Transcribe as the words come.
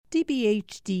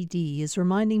CBHDD is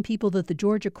reminding people that the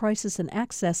Georgia Crisis and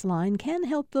Access Line can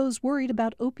help those worried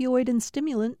about opioid and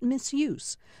stimulant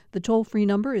misuse. The toll-free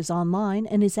number is online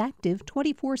and is active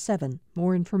 24/7.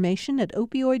 More information at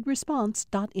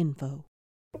opioidresponse.info.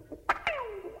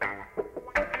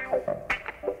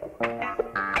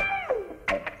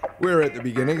 We're at the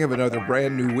beginning of another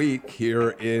brand new week here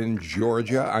in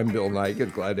Georgia. I'm Bill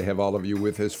Nigut. Glad to have all of you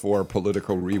with us for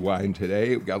Political Rewind today.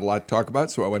 We've got a lot to talk about,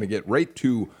 so I want to get right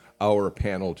to our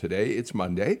panel today. It's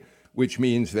Monday, which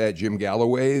means that Jim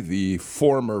Galloway, the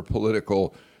former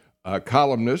political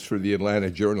columnist for the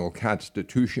Atlanta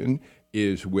Journal-Constitution,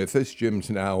 is with us. Jim's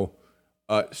now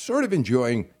sort of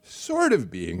enjoying, sort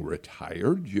of being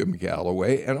retired, Jim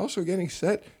Galloway, and also getting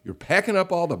set. You're packing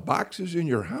up all the boxes in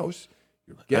your house.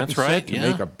 You're getting That's right, set to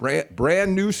make a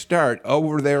brand new start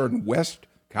over there in West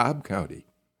Cobb County.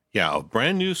 Yeah, a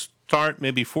brand new start,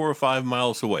 maybe 4 or 5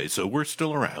 miles away, so we're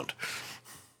still around.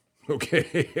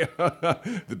 Okay.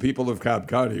 The people of Cobb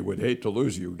County would hate to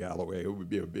lose you, Galloway. It would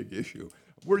be a big issue.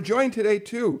 We're joined today,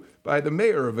 too, by the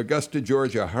mayor of Augusta,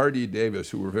 Georgia, Hardie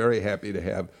Davis, who we're very happy to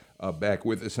have back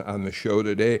with us on the show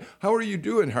today. How are you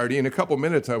doing, Hardie? In a couple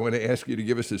minutes, I want to ask you to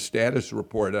give us a status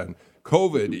report on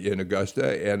COVID in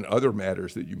Augusta and other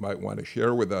matters that you might want to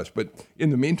share with us. But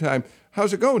in the meantime,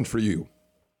 how's it going for you?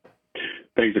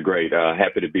 Things are great.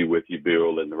 Happy to be with you,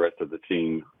 Bill, and the rest of the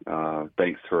team.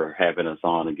 Thanks for having us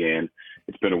on again.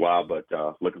 It's been a while, but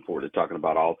looking forward to talking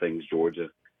about all things Georgia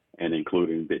and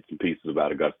including bits and pieces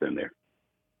about Augusta in there.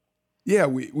 Yeah,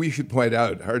 we should point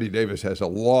out Hardie Davis has a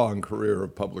long career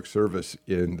of public service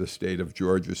in the state of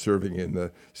Georgia, serving in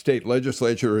the state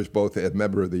legislature as both a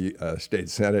member of the state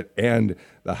Senate and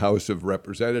the House of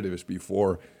Representatives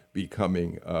before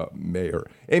becoming mayor.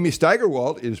 Amy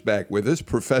Steigerwalt is back with us,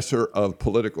 professor of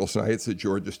political science at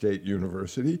Georgia State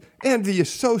University and the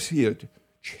associate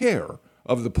chair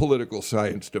of the political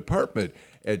science department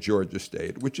at Georgia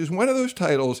State, which is one of those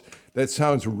titles that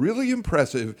sounds really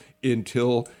impressive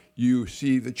until you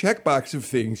see the checkbox of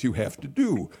things you have to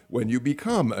do when you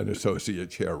become an associate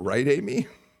chair. Right, Amy?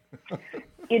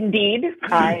 Indeed.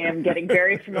 I am getting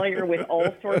very familiar with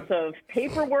all sorts of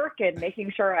paperwork and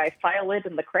making sure I file it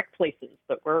in the correct places,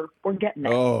 but we're getting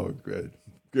there. Oh, good.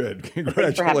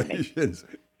 Congratulations.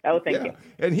 Oh, thank you.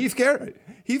 And Heath Garret.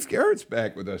 Heath Garret's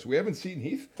back with us. We haven't seen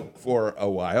Heath for a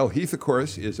while. Heath, of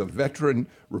course, is a veteran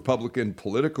Republican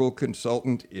political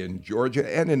consultant in Georgia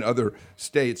and in other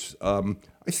states.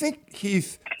 I think,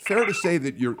 Heath, fair to say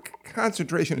that your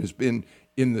concentration has been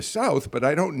in the South, but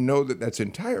I don't know that that's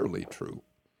entirely true.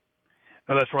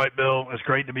 No, that's right, Bill. It's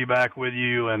great to be back with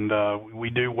you, and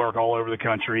we do work all over the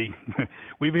country.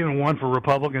 We've even won for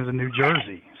Republicans in New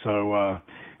Jersey, so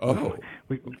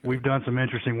we've done some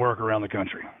interesting work around the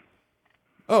country.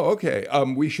 Oh, okay.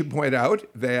 We should point out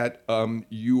that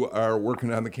you are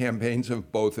working on the campaigns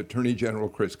of both Attorney General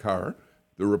Chris Carr,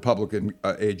 the Republican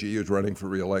AG who's running for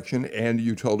re-election, and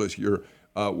you told us you're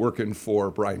working for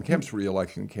Brian Kemp's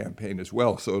re-election campaign as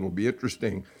well. So it'll be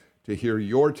interesting to hear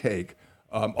your take.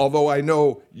 Although I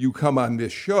know you come on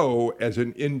this show as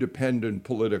an independent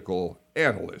political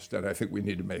analyst, and I think we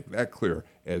need to make that clear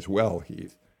as well,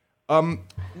 Heath.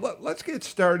 Let's get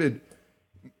started.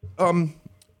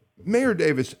 Mayor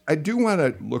Davis, I do want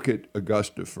to look at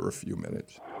Augusta for a few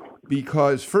minutes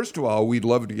because, first of all, we'd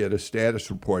love to get a status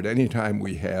report anytime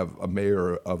we have a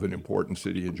mayor of an important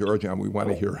city in Georgia, and we want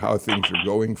to hear how things are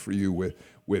going for you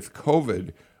with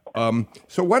COVID.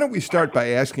 So why don't we start by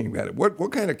asking that?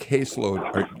 What kind of caseload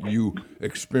are you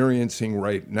experiencing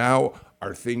right now?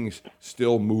 Are things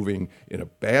still moving in a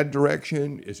bad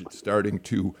direction? Is it starting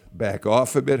to back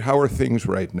off a bit? How are things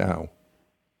right now?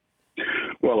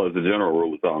 Well, as a general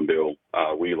rule of thumb, Bill,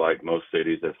 we, like most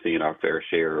cities, have seen our fair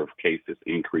share of cases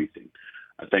increasing.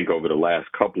 I think over the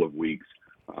last couple of weeks,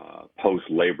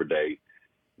 post-Labor Day,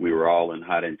 we were all in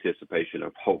hot anticipation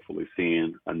of hopefully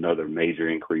seeing another major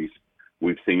increase.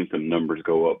 We've seen some numbers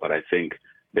go up, but I think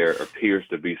there appears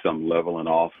to be some leveling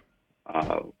off.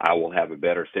 I will have a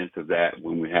better sense of that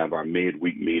when we have our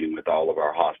midweek meeting with all of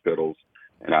our hospitals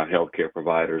and our healthcare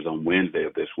providers on Wednesday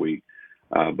of this week.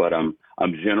 But I'm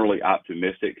generally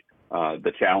optimistic.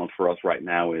 The challenge for us right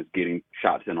now is getting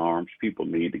shots in arms. People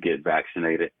need to get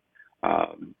vaccinated.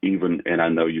 And I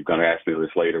know you're going to ask me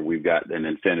this later, we've got an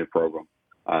incentive program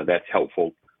that's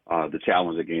helpful. The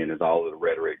challenge, again, is all of the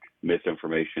rhetoric,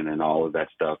 misinformation, and all of that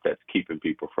stuff that's keeping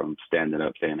people from standing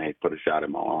up saying, hey, put a shot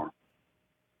in my arm.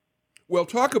 Well,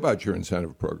 talk about your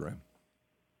incentive program.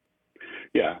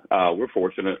 Yeah, we're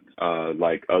fortunate,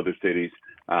 like other cities.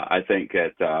 I think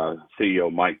that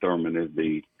CEO Mike Thurman is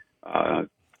the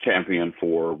champion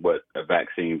for what a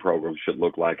vaccine program should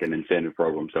look like, an incentive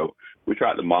program. So we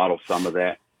tried to model some of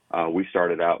that. We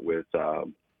started out with our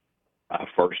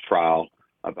first trial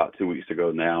about 2 weeks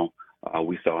ago now.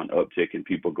 We saw an uptick in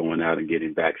people going out and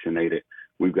getting vaccinated.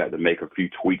 We've got to make a few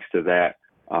tweaks to that,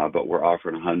 but we're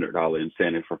offering a $100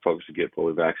 incentive for folks to get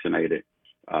fully vaccinated.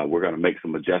 We're going to make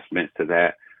some adjustments to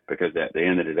that because at the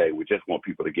end of the day, we just want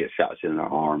people to get shots in their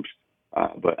arms.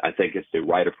 But I think it's the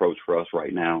right approach for us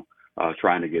right now,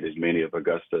 trying to get as many of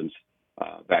Augustans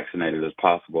vaccinated as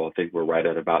possible. I think we're right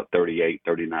at about 39%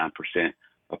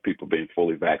 of people being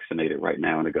fully vaccinated right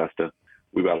now in Augusta.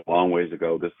 We've got a long ways to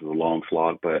go. This is a long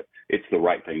slog, but it's the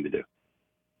right thing to do.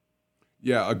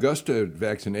 Yeah, Augusta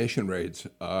vaccination rates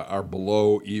are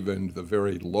below even the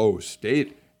very low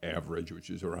state average, which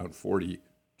is around 42%,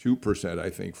 I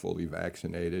think, fully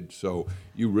vaccinated. So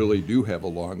you really do have a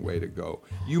long way to go.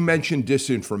 You mentioned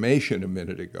disinformation a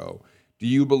minute ago. Do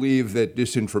you believe that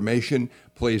disinformation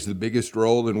plays the biggest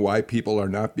role in why people are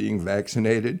not being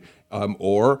vaccinated?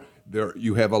 Or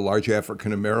you have a large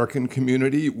African-American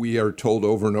community. We are told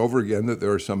over and over again that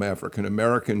there are some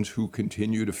African-Americans who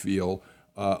continue to feel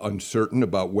uncertain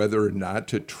about whether or not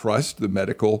to trust the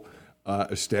medical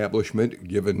establishment,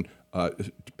 given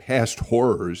past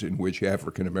horrors in which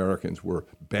African-Americans were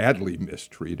badly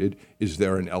mistreated. Is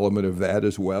there an element of that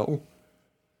as well?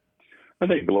 I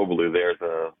think globally there's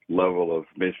a level of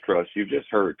mistrust. You've just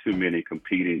heard too many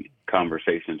competing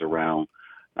conversations around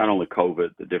not only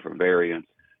COVID, the different variants,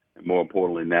 and more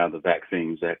importantly now the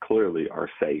vaccines that clearly are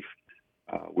safe.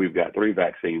 We've got 3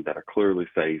 vaccines that are clearly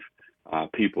safe.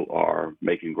 People are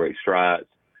making great strides.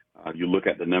 You look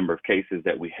at the number of cases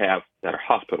that we have that are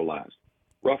hospitalized.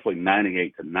 Roughly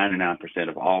 98 to 99%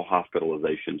 of all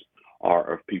hospitalizations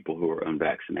are of people who are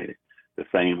unvaccinated. The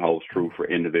same holds true for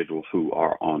individuals who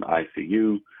are on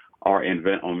ICU or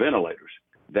on ventilators.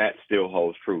 That still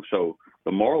holds true. So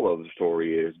the moral of the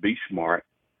story is be smart,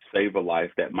 save a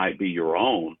life that might be your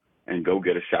own, and go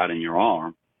get a shot in your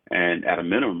arm. And at a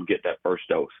minimum, get that first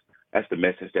dose. That's the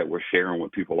message that we're sharing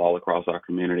with people all across our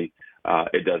community.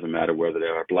 It doesn't matter whether they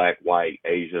are Black, white,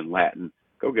 Asian, Latin.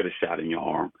 Go get a shot in your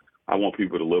arm. I want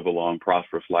people to live a long,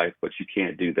 prosperous life, but you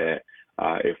can't do that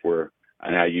if we're,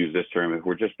 and I use this term, if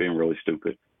we're just being really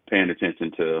stupid, paying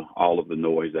attention to all of the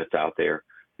noise that's out there.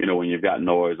 You know, when you've got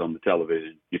noise on the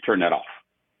television, you turn that off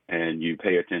and you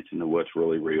pay attention to what's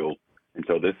really real. And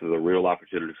so this is a real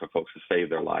opportunity for folks to save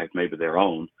their life, maybe their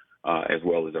own, as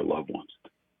well as their loved ones.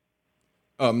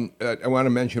 I want to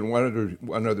mention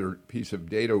one other piece of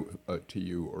data to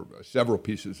you, or several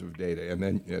pieces of data, and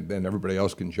then everybody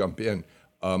else can jump in.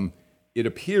 It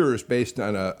appears, based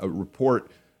on a report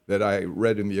that I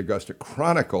read in the Augusta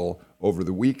Chronicle over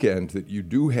the weekend, that you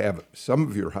do have some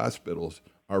of your hospitals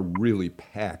are really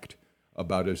packed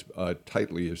about as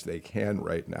tightly as they can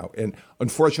right now. And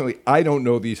unfortunately, I don't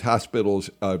know these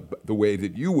hospitals the way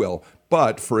that you will.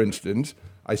 But for instance,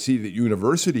 I see that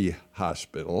University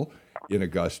Hospital in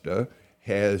Augusta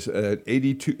has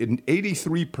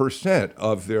 83%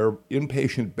 of their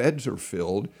inpatient beds are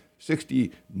filled.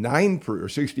 69 or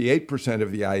 68%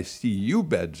 of the ICU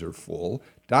beds are full.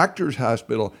 Doctors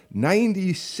Hospital,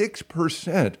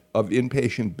 96% of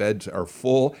inpatient beds are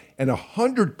full, and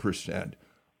 100%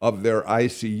 of their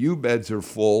ICU beds are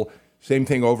full. Same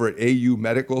thing over at AU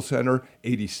Medical Center,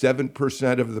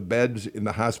 87% of the beds in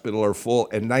the hospital are full,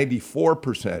 and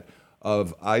 94%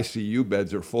 of ICU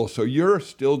beds are full. So you're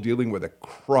still dealing with a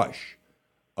crush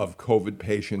of COVID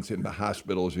patients in the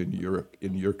hospitals in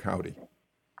your county.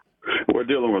 We're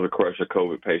dealing with a crush of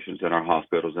COVID patients in our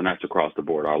hospitals, and that's across the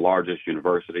board. Our largest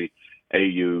university,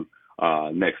 AU,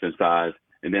 next in size,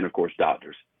 and then, of course,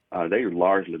 doctors. They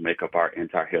largely make up our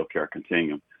entire healthcare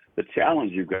continuum. The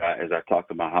challenge you've got, as I talk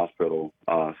to my hospital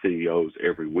CEOs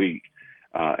every week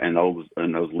and those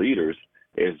leaders,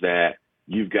 is that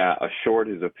you've got a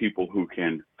shortage of people who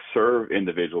can serve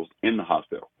individuals in the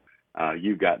hospital.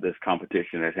 You've got this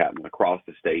competition that's happening across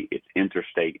the state. It's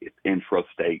interstate. It's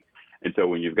intrastate. And so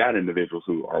when you've got individuals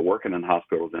who are working in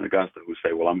hospitals in Augusta who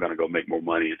say, well, I'm going to go make more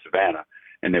money in Savannah,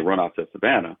 and they run off to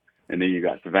Savannah, and then you've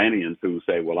got Savannahans who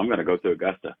say, well, I'm going to go to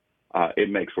Augusta.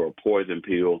 It makes for a poison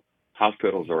pill.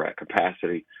 Hospitals are at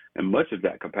capacity, and much of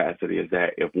that capacity is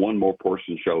that if one more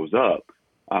person shows up,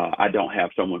 I don't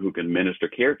have someone who can minister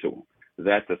care to them.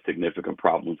 That's a significant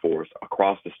problem for us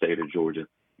across the state of Georgia.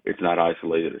 It's not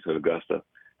isolated to Augusta,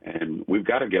 and we've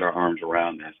got to get our arms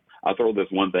around this. I'll throw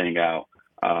this one thing out.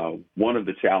 One of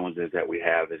the challenges that we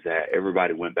have is that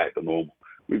everybody went back to normal.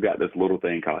 We've got this little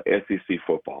thing called SEC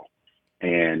football.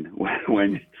 And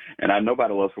and I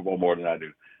nobody loves football more than I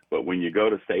do, but when you go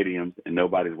to stadiums and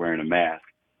nobody's wearing a mask,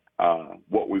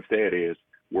 what we've said is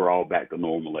we're all back to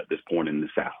normal at this point in the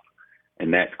South.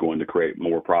 And that's going to create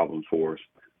more problems for us.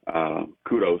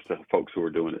 Kudos to folks who are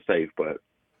doing it safe, but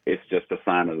it's just a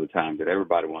sign of the time that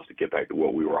everybody wants to get back to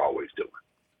what we were always doing.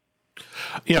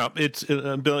 Yeah, it's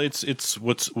Bill. It's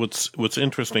what's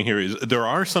interesting here is there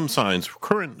are some signs,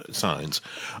 current signs,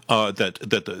 that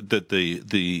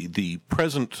the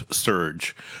present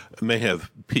surge may have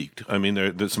peaked. I mean,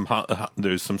 there's some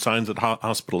signs that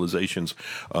hospitalizations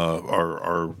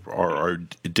are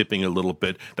dipping a little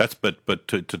bit. But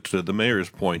to the mayor's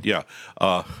point,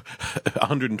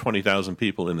 120,000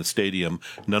 people in the stadium,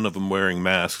 none of them wearing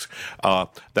masks.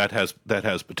 That has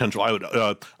potential. I would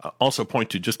also point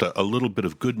to just a little bit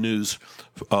of good news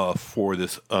for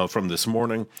this from this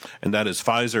morning, and that is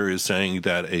Pfizer is saying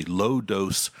that a low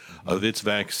dose of its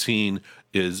vaccine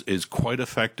is quite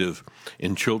effective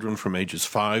in children from ages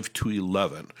 5 to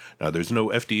 11. Now, there's no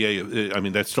FDA. I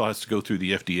mean, that still has to go through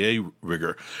the FDA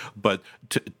rigor, but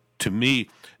to me,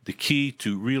 the key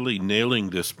to really nailing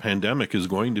this pandemic is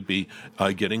going to be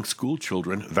getting school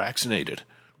children vaccinated.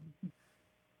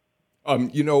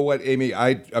 You know what, Amy?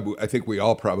 I think we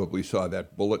all probably saw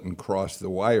that bulletin cross the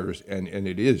wires, and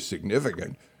it is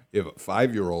significant if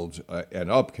 5-year-olds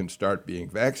and up can start being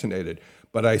vaccinated.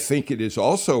 But I think it is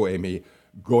also, Amy,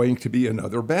 going to be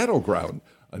another battleground,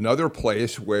 another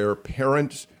place where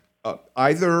parents,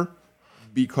 either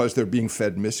because they're being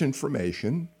fed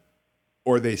misinformation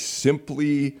or they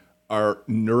simply are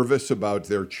nervous about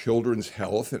their children's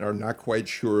health and are not quite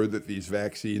sure that these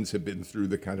vaccines have been through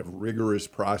the kind of rigorous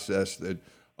process that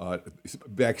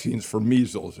vaccines for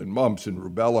measles and mumps and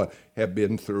rubella have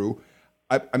been through.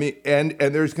 I mean, and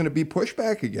there's going to be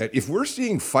pushback again. If we're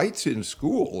seeing fights in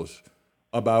schools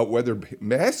about whether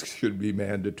masks should be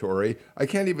mandatory, I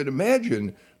can't even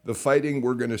imagine the fighting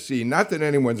we're going to see. Not that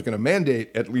anyone's going to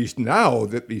mandate, at least now,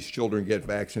 that these children get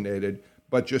vaccinated,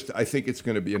 but just I think it's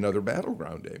going to be another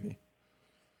battleground, Amy.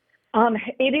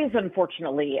 It is,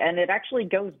 unfortunately, and it actually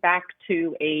goes back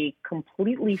to a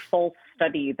completely false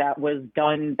study that was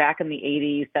done back in the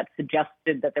 80s that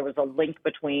suggested that there was a link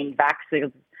between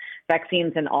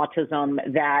vaccines and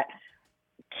autism that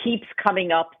keeps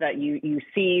coming up, that you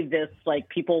see this, like,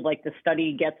 people, like, the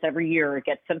study gets every year, it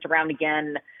gets sent around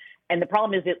again. And the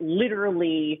problem is it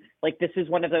literally, like, this is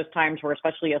one of those times where,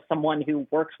 especially as someone who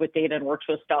works with data and works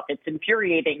with stuff, it's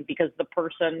infuriating because the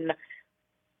person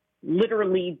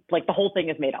literally, like, the whole thing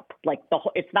is made up. Like,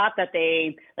 it's not that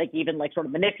they, like, even, like, sort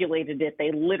of manipulated it.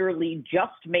 They literally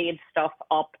just made stuff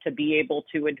up to be able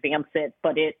to advance it,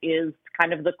 but it is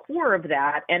kind of the core of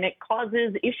that, and it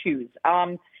causes issues.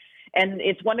 And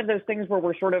it's one of those things where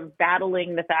we're sort of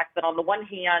battling the fact that on the one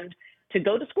hand, to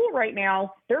go to school right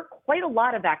now, there are quite a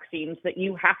lot of vaccines that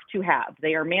you have to have.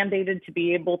 They are mandated to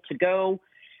be able to go.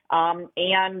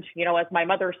 And, you know, as my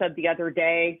mother said the other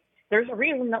day, there's a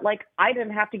reason that, like, I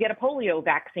didn't have to get a polio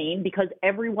vaccine because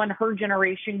everyone her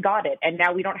generation got it. And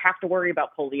now we don't have to worry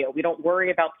about polio. We don't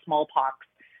worry about smallpox.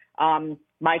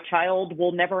 My child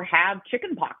will never have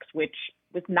chickenpox, which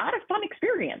was not a fun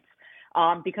experience.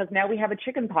 Because now we have a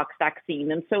chickenpox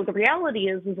vaccine. And so the reality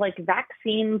is like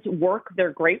vaccines work.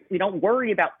 They're great. We don't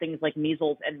worry about things like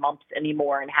measles and mumps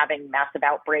anymore and having massive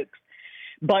outbreaks.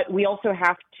 But we also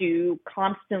have to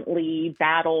constantly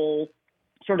battle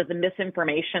sort of the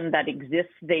misinformation that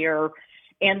exists there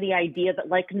and the idea that,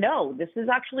 like, no, this is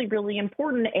actually really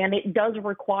important. And it does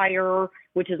require,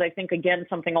 which is, I think, again,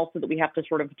 something also that we have to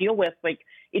sort of deal with, like,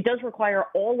 it does require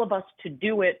all of us to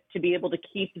do it to be able to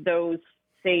keep those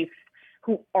safe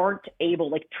who aren't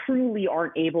able, like, truly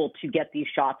aren't able to get these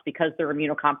shots because they're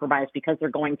immunocompromised, because they're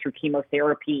going through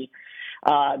chemotherapy,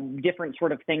 different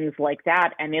sort of things like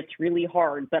that. And it's really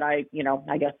hard. But I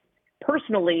guess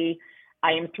personally,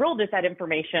 I am thrilled at that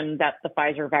information that the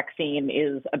Pfizer vaccine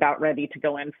is about ready to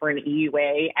go in for an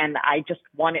EUA, and I just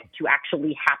want it to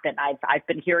actually happen. I've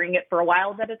been hearing it for a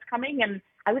while that it's coming, and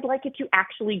I would like it to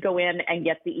actually go in and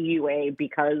get the EUA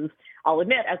because I'll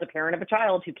admit, as a parent of a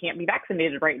child who can't be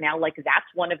vaccinated right now, like, that's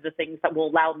one of the things that will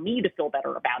allow me to feel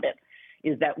better about it,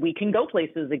 is that we can go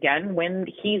places again when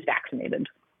he's vaccinated.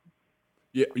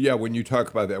 Yeah. When you talk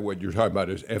about that, what you're talking about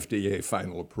is FDA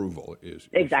final approval.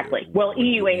 Exactly. Well,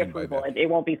 EUA approval. It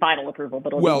won't be final approval,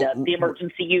 but it'll be the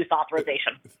emergency use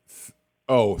authorization.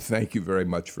 Oh, thank you very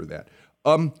much for that.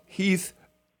 Heath,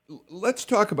 let's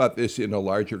talk about this in a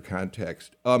larger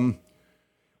context.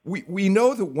 We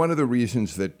know that one of the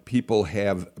reasons that people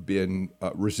have been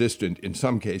resistant in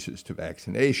some cases to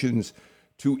vaccinations,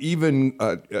 to even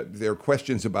their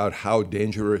questions about how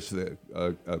dangerous the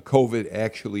COVID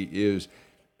actually is,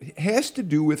 has to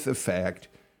do with the fact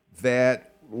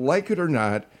that, like it or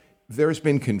not, there's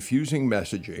been confusing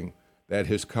messaging that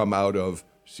has come out of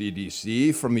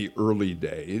CDC from the early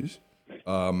days,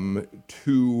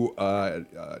 to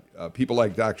people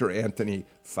like Dr. Anthony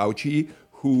Fauci,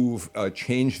 who've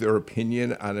changed their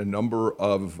opinion on a number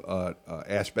of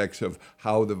aspects of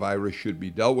how the virus should be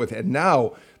dealt with. And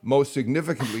now, most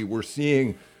significantly, we're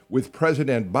seeing with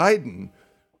President Biden,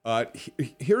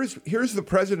 here's the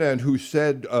president who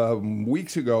said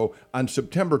weeks ago, on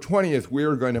September 20th,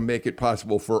 we're going to make it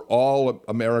possible for all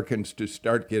Americans to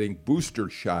start getting booster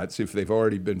shots if they've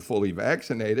already been fully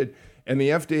vaccinated. And the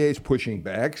FDA is pushing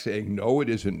back, saying, no, it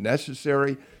isn't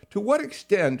necessary. To what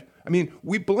extent? I mean,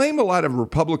 we blame a lot of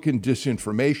Republican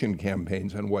disinformation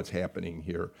campaigns on what's happening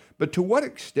here. But to what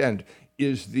extent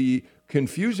is the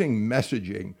confusing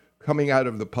messaging coming out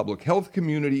of the public health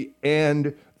community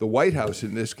and the White House,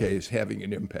 in this case, having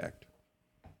an impact?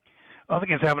 I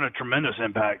think it's having a tremendous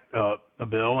impact,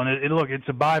 Bill. And look, it's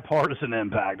a bipartisan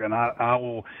impact. And I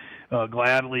will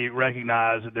gladly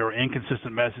recognize that there were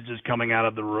inconsistent messages coming out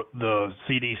of the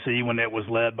CDC when it was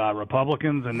led by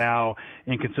Republicans, and now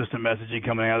inconsistent messaging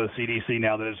coming out of the CDC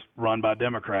now that it's run by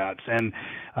Democrats. And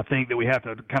I think that we have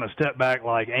to kind of step back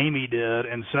like Amy did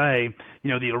and say,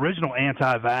 the original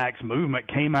anti-vax movement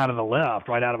came out of the left,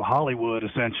 right out of Hollywood,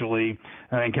 essentially,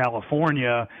 in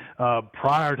California,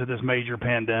 prior to this major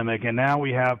pandemic. And now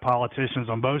we have politicians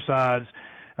on both sides.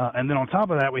 And then on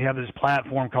top of that, we have this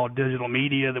platform called digital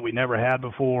media that we never had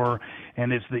before,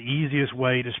 and it's the easiest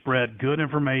way to spread good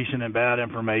information and bad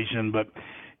information. But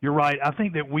you're right. I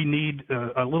think that we need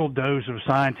a little dose of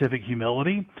scientific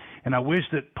humility, and I wish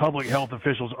that public health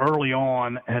officials early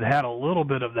on had a little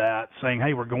bit of that, saying,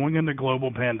 hey, we're going into a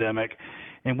global pandemic,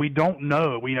 and we don't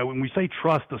know. When we say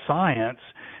trust the science,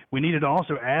 we needed to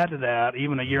also add to that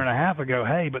even a year and a half ago,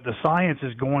 hey, but the science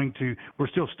is we're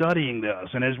still studying this.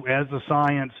 And as the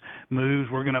science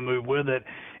moves, we're going to move with it.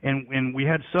 And we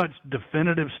had such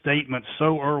definitive statements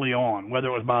so early on, whether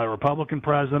it was by a Republican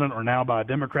president or now by a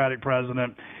Democratic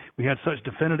president. We had such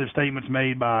definitive statements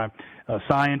made by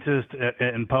scientists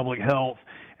in public health,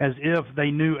 as if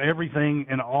they knew everything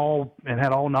and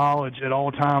had all knowledge at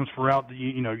all times throughout the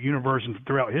universe and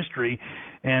throughout history.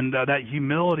 And that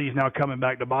humility is now coming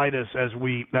back to bite us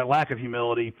that lack of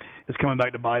humility is coming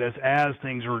back to bite us as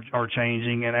things are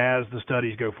changing and as the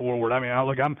studies go forward. I mean,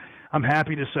 I'm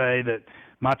happy to say that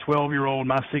my 12-year-old,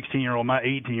 my 16-year-old, my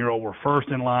 18-year-old were first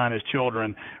in line as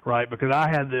children, right? Because I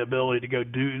had the ability to go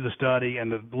do the study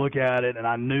and to look at it, and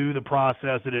I knew the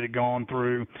process that it had gone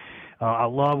through. I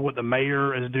love what the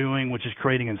mayor is doing, which is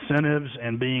creating incentives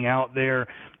and being out there.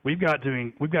 We've got to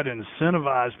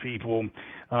incentivize people,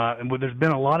 and there's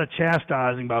been a lot of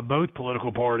chastising by both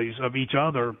political parties of each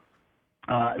other,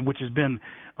 which has been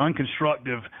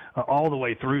unconstructive all the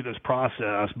way through this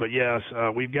process. But yes,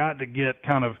 we've got to get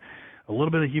kind of a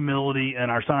little bit of humility in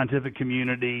our scientific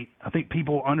community. I think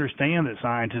people understand that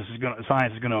science is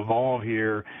going to evolve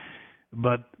here.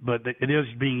 But it is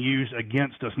being used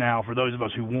against us now for those of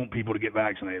us who want people to get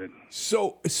vaccinated.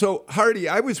 So Hardie,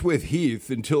 I was with Heath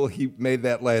until he made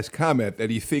that last comment that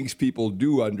he thinks people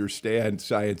do understand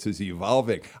science is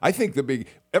evolving. I think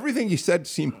everything he said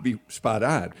seemed to be spot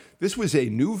on. This was a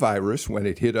new virus when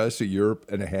it hit us a year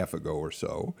and a half ago or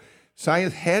so.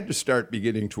 Science had to start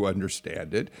beginning to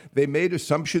understand it. They made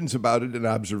assumptions about it and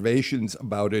observations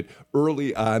about it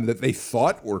early on that they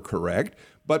thought were correct.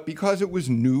 But because it was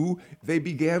new, they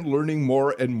began learning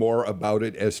more and more about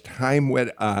it as time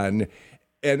went on.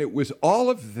 And it was all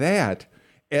of that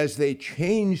as they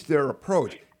changed their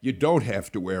approach. You don't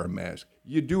have to wear a mask.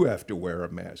 You do have to wear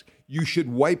a mask. You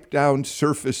should wipe down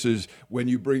surfaces when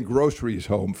you bring groceries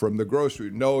home from the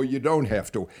grocery. No, you don't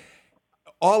have to.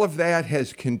 All of that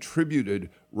has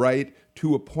contributed, right,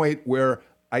 to a point where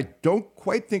I don't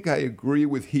quite think I agree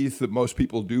with Heath that most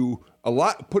people do.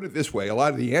 Put it this way, a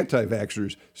lot of the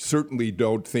anti-vaxxers certainly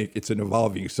don't think it's an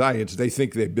evolving science. They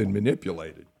think they've been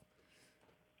manipulated.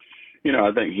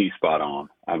 I think he's spot on.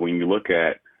 When you look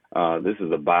at this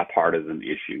is a bipartisan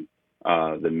issue.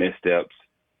 The missteps,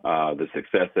 the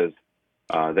successes,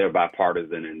 they're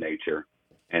bipartisan in nature.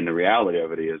 And the reality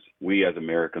of it is we as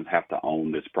Americans have to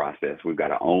own this process. We've got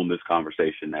to own this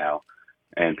conversation now.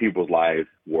 And people's lives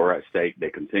were at stake. They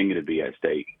continue to be at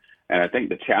stake. And I think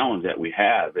the challenge that we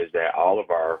have is that all of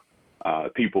our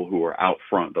people who are out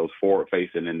front, those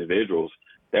forward-facing individuals,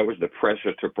 there was the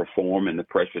pressure to perform and the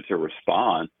pressure to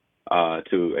respond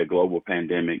to a global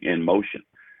pandemic in motion.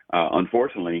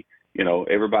 Unfortunately,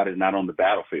 everybody's not on the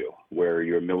battlefield where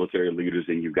you're military leaders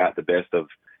and you've got the best of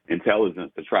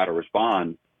intelligence to try to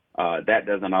respond. That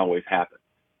doesn't always happen,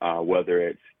 whether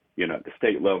it's at the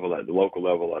state level, at the local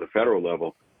level, at the federal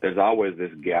level. There's always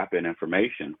this gap in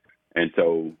information. And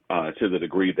so to the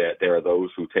degree that there are those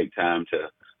who take time to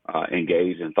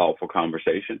engage in thoughtful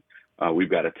conversation. We've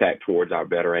got to tack towards our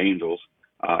better angels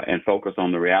and focus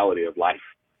on the reality of life.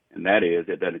 And that is,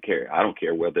 it doesn't care. I don't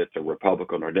care whether it's a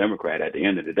Republican or Democrat. At the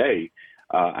end of the day,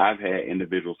 I've had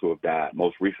individuals who have died.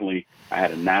 Most recently, I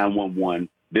had a 911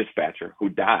 dispatcher who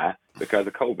died because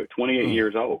of COVID, 28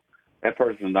 years old. That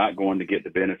person is not going to get the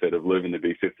benefit of living to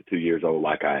be 52 years old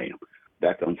like I am.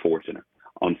 That's unfortunate.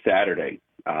 On Saturday,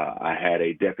 I had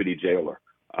a deputy jailer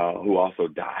who also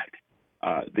died.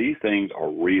 These things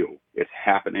are real. It's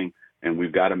happening, and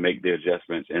we've got to make the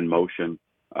adjustments in motion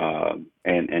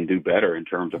and do better in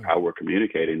terms of how we're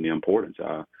communicating the importance.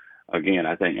 Again,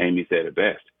 I think Amy said it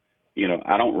best. You know,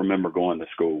 I don't remember going to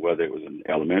school, whether it was in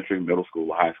elementary, middle school,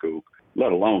 or high school,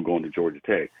 let alone going to Georgia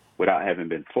Tech, without having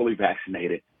been fully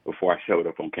vaccinated before I showed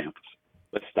up on campus.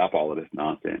 Let's stop all of this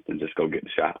nonsense and just go get the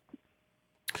shot.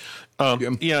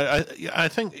 Yeah, I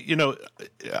think, you know,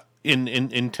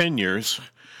 in 10 years,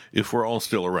 if we're all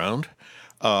still around,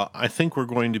 I think we're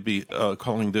going to be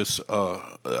calling this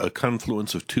a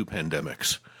confluence of two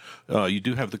pandemics. You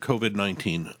do have the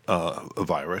COVID-19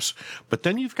 virus, but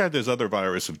then you've got this other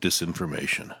virus of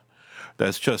disinformation.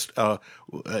 That's just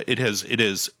it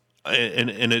is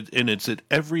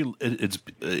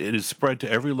spread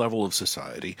to every level of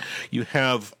society. You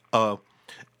have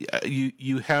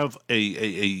you have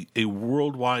a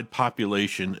worldwide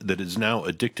population that is now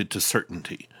addicted to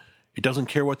certainty. It doesn't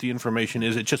care what the information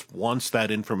is; it just wants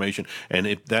that information, and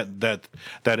if that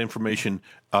information,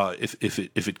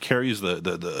 if it carries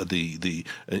the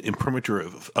imprimatur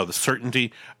of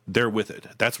certainty, they're with it.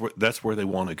 That's where they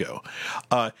want to go.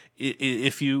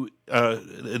 If you,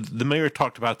 the mayor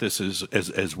talked about this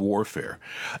as warfare.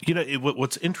 You know,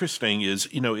 what's interesting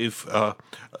is, you know, if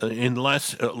in the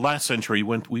last century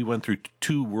we went through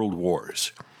 2 world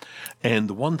wars, and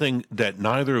the one thing that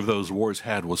neither of those wars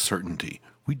had was certainty.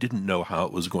 We didn't know how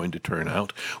it was going to turn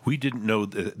out. We didn't know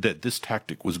that this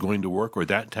tactic was going to work or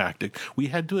that tactic. We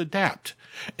had to adapt.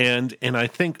 And I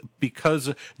think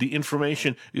because the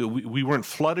information, you know, we weren't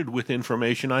flooded with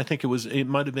information, I think it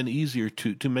might have been easier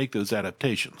to make those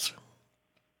adaptations.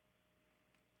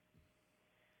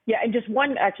 Yeah, and just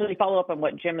one actually follow up on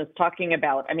what Jim is talking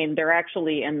about. I mean, there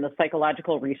actually in the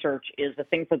psychological research is a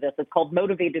thing for this. It's called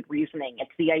motivated reasoning.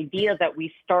 It's the idea that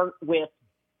we start with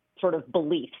sort of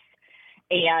beliefs.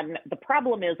 And the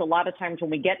problem is a lot of times when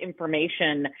we get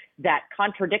information that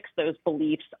contradicts those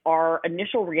beliefs, our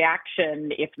initial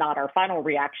reaction, if not our final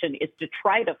reaction, is to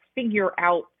try to figure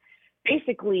out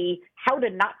basically how to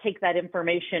not take that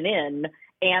information in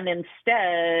and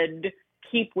instead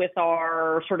keep with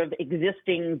our sort of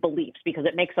existing beliefs because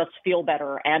it makes us feel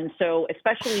better. And so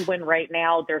especially when right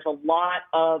now there's a lot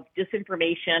of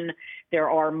disinformation, there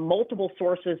are multiple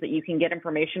sources that you can get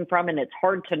information from, and it's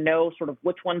hard to know sort of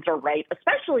which ones are right,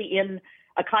 especially in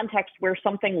a context where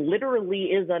something literally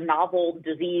is a novel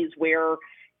disease where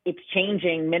it's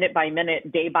changing minute by minute,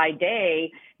 day by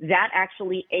day. That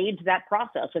actually aids that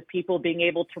process of people being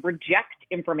able to reject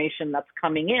information that's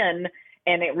coming in.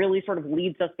 And it really sort of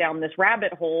leads us down this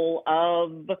rabbit hole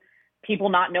of people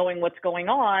not knowing what's going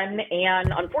on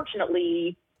and,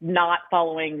 unfortunately, not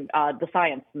following the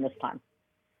science in this time.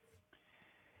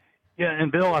 Yeah,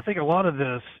 and Bill, I think a lot of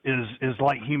this is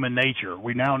like human nature.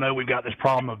 We now know we've got this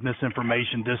problem of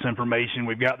misinformation, disinformation.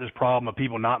 We've got this problem of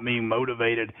people not being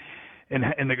motivated.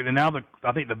 I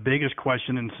think the biggest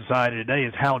question in society today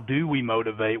is how do we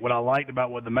motivate? What I liked about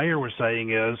what the mayor was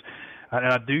saying is, and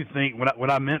I do think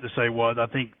what I meant to say was I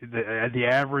think the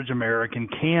average American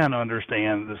can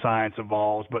understand the science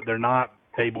evolves, but they're not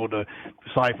able to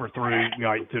decipher through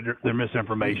their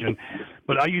misinformation.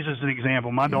 But I use this as an example.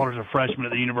 My daughter's a freshman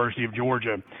at the University of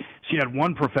Georgia. She had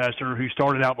one professor who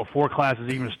started out before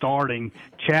classes even starting,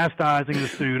 chastising the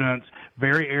students,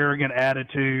 very arrogant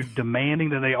attitude,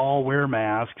 demanding that they all wear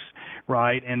masks,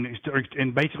 right, and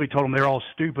basically told them they're all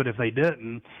stupid if they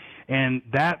didn't. And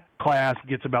that class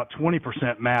gets about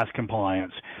 20% mask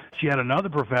compliance. She had another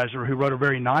professor who wrote a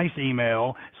very nice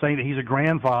email saying that he's a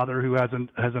grandfather who has a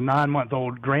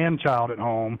 9-month-old grandchild at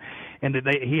home, and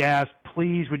that he asked,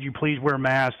 please, would you please wear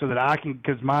masks so that I can,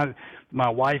 because my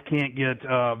wife can't get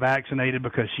vaccinated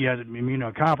because she has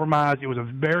immunocompromised. It was a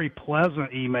very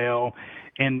pleasant email,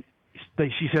 and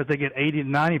she says they get 80 to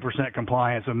 90%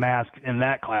 compliance of masks in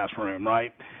that classroom,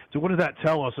 right? So what does that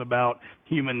tell us about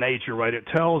human nature, right? It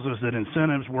tells us that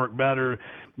incentives work better,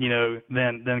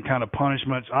 than kind of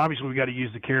punishments. Obviously, we've got to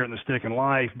use the carrot and the stick in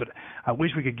life, but I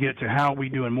wish we could get to how we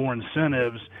doing more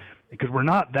incentives because we're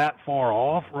not that far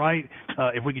off, right?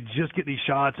 If we could just get these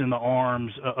shots in the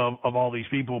arms of all these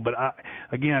people. But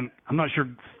I'm not sure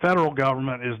federal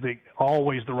government is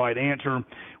always the right answer.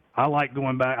 I like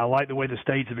going back. I like the way the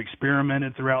states have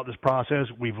experimented throughout this process.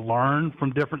 We've learned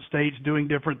from different states doing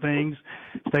different things.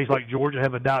 States like Georgia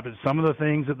have adopted some of the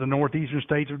things that the northeastern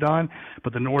states have done,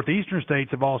 but the northeastern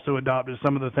states have also adopted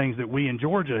some of the things that we in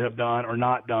Georgia have done or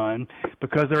not done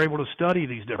because they're able to study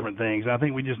these different things. I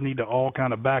think we just need to all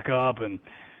kind of back up and,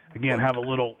 again, have a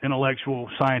little intellectual,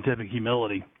 scientific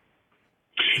humility.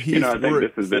 Heath, I think this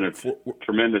has been a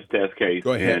tremendous test case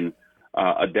in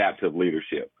adaptive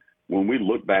leadership. When we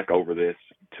look back over this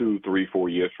 2, 3, 4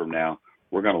 years from now,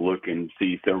 we're going to look and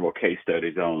see several case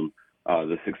studies on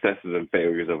the successes and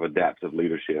failures of adaptive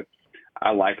leadership.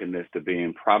 I liken this to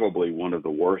being probably one of the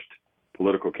worst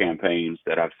political campaigns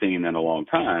that I've seen in a long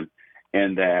time,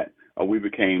 and that we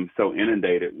became so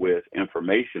inundated with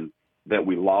information that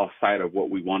we lost sight of what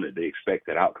we wanted the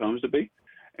expected outcomes to be.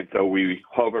 And so we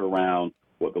hovered around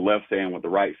what the left's saying, what the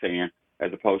right's saying,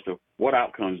 as opposed to what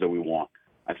outcomes do we want.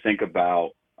 I think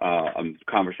about a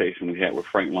conversation we had with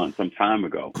Frank Lunt some time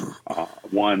ago,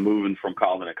 one moving from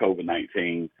calling it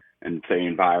COVID-19 and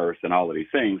saying virus and all of these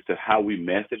things to how we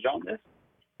message on this.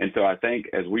 And so I think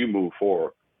as we move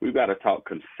forward, we've got to talk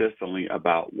consistently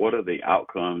about what are the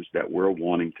outcomes that we're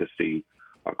wanting to see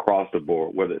across the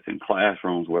board, whether it's in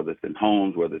classrooms, whether it's in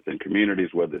homes, whether it's in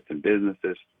communities, whether it's in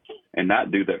businesses, and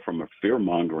not do that from a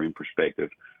fear-mongering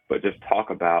perspective, but just talk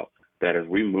about that as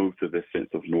we move to this sense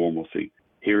of normalcy.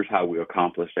 Here's how we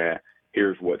accomplish that.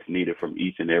 Here's what's needed from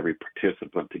each and every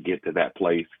participant to get to that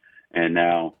place. And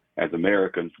now, as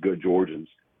Americans, good Georgians,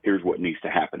 here's what needs to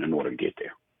happen in order to get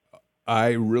there.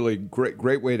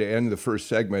 Great way to end the first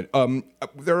segment.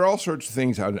 There are all sorts of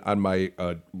things on my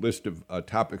list of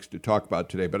topics to talk about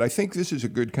today, but I think this is a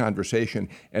good conversation.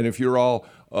 And if you're all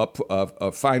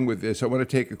fine with this, I want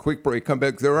to take a quick break, come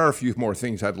back. There are a few more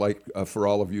things I'd like for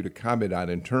all of you to comment on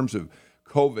in terms of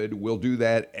COVID. We'll do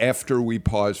that after we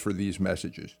pause for these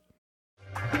messages.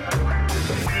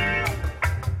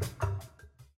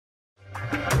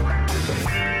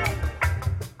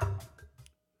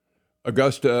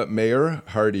 Augusta Mayor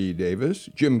Hardie Davis,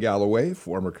 Jim Galloway,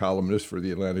 former columnist for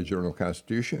the Atlanta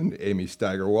Journal-Constitution, Amy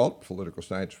Steigerwalt, political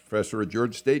science professor at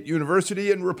Georgia State University,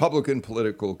 and Republican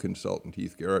political consultant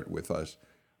Heath Garret with us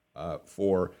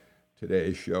for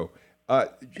today's show.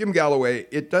 Jim Galloway,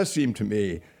 it does seem to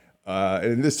me,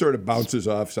 and this sort of bounces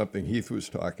off something Heath was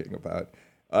talking about,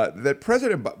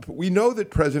 that we know that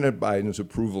President Biden's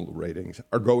approval ratings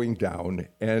are going down,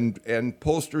 and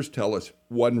pollsters tell us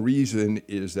one reason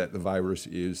is that the virus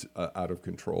is out of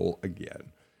control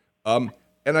again.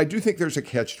 And I do think there's a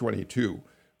catch-22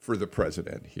 for the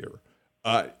president here.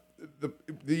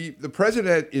 The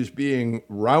president is being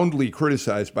roundly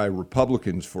criticized by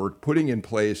Republicans for putting in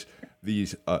place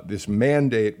this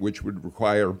mandate, which would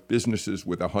require businesses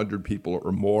with 100 people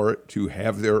or more to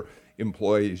have their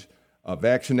employees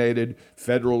vaccinated,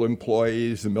 federal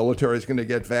employees, the military is going to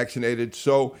get vaccinated.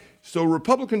 So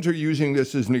Republicans are using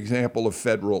this as an example of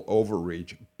federal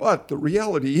overreach. But the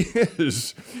reality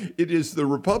is, it is the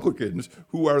Republicans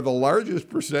who are the largest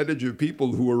percentage of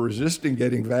people who are resisting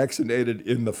getting vaccinated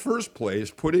in the first place,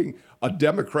 putting a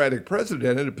Democratic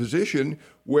president in a position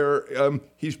where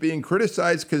he's being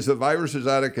criticized because the virus is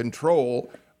out of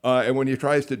control. And when he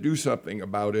tries to do something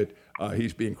about it,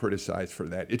 he's being criticized for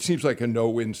that. It seems like a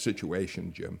no-win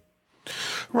situation, Jim.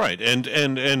 Right, and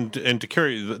to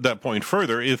carry that point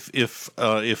further, if these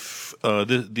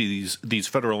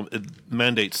federal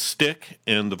mandates stick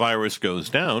and the virus goes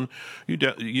down,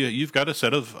 you've got a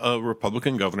set of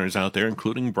Republican governors out there,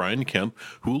 including Brian Kemp,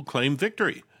 who will claim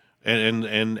victory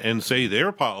and say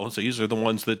their policies are the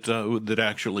ones that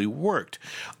actually worked.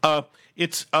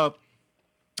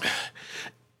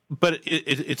 But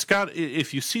it's got,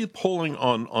 if you see polling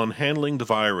on handling the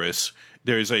virus,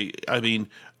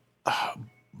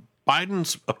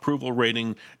 Biden's approval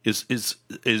rating is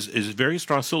very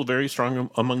strong, still very strong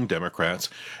among Democrats,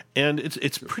 and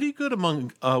it's pretty good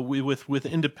among with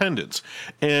independents,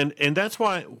 and that's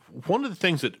why one of the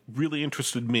things that really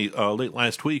interested me late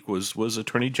last week was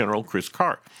Attorney General Chris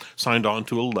Carr signed on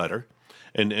to a letter.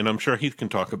 And I'm sure Heath can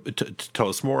tell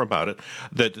us more about it.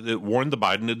 That warned the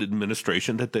Biden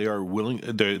administration that they are willing,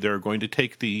 they're going to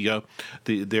take they're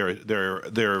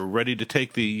ready to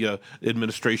take the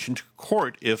administration to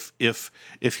court if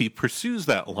he pursues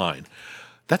that line.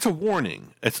 That's a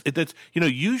warning.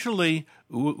 Usually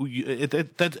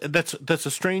that's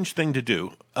a strange thing to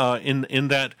do. In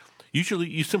that usually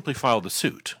you simply file the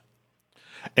suit.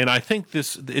 And I think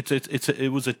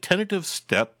it was a tentative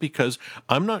step because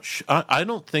I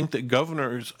don't think that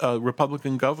governors,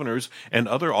 Republican governors, and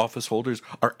other office holders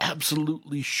are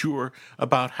absolutely sure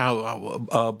about how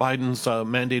Biden's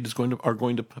mandate are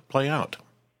going to play out.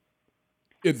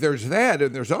 If there's that,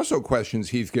 and there's also questions,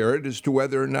 Heath Garret, as to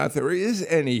whether or not there is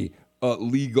any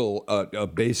legal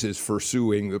basis for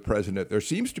suing the president. There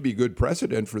seems to be good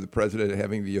precedent for the president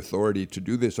having the authority to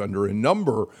do this under a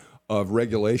number of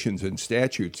regulations and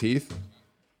statutes. Heath?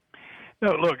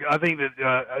 No, look, I think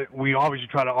that we obviously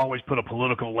try to always put a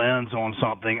political lens on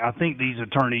something. I think these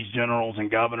attorneys generals and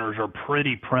governors are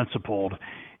pretty principled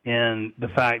in the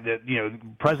fact that,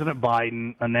 President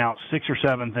Biden announced 6 or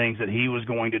 7 things that he was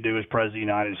going to do as president of the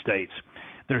United States.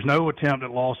 There's no attempt at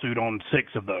lawsuit on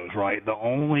 6 of those, right? The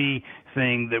only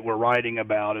thing that we're writing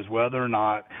about is whether or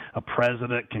not a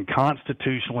president can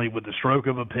constitutionally, with the stroke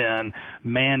of a pen,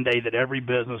 mandate that every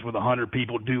business with 100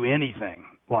 people do anything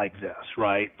like this,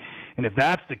 right? And if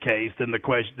that's the case, then the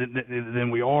question,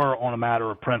 then we are on a matter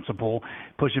of principle,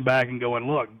 pushing back and going,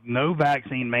 look, no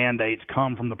vaccine mandates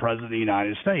come from the president of the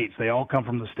United States. They all come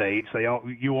from the states.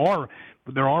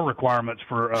 There are requirements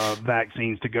for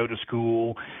vaccines to go to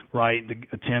school, right, to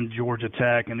attend Georgia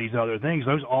Tech and these other things.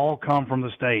 Those all come from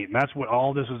the state. And that's what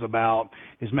all this is about,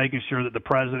 is making sure that the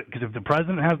president, because if the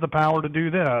president has the power to do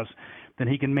this, then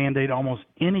he can mandate almost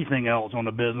anything else on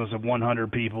a business of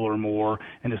 100 people or more,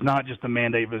 and it's not just a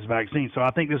mandate of his vaccine. So I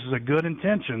think this is a good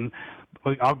intention.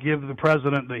 I'll give the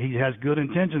president that he has good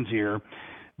intentions here,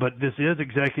 but this is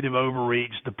executive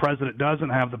overreach. The president doesn't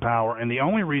have the power, and the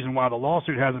only reason why the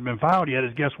lawsuit hasn't been filed yet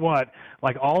is, guess what?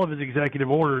 Like all of his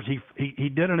executive orders, he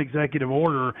did an executive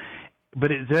order, but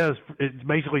it's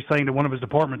basically saying to one of his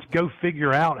departments, go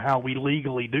figure out how we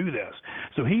legally do this.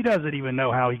 So he doesn't even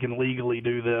know how he can legally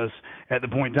do this at the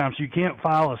point in time. So you can't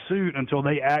file a suit until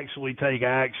they actually take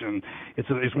action.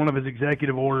 It's one of his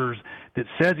executive orders that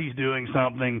says he's doing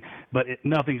something, but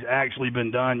nothing's actually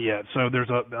been done yet. So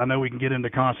I know we can get into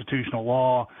constitutional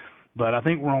law, but I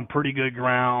think we're on pretty good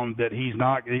ground that he's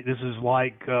not. This is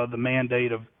like the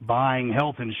mandate of buying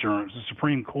health insurance. The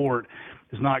Supreme Court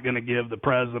is not going to give the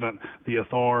president the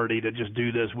authority to just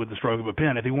do this with the stroke of a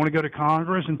pen. If you want to go to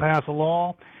Congress and pass a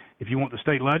law, if you want the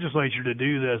state legislature to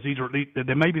do this,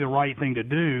 they may be the right thing to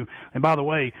do. And by the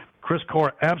way, Chris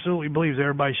Carr absolutely believes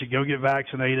everybody should go get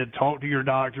vaccinated, talk to your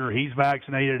doctor. He's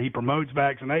vaccinated. He promotes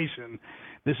vaccination.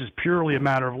 This is purely a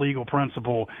matter of legal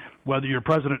principle. Whether you're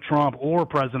President Trump or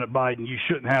President Biden, you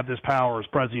shouldn't have this power as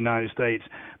President of the United States.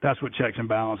 That's what checks and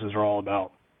balances are all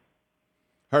about.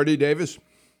 Hardie Davis?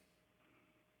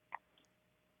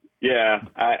 Yeah,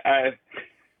 I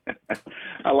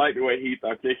like the way Heath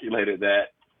articulated that.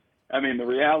 I mean, the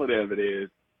reality of it is,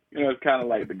 it's kind of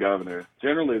like the governor.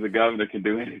 Generally, the governor can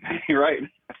do anything, right?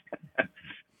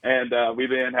 And we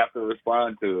then have to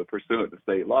respond to it pursuant to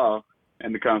state law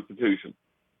and the Constitution.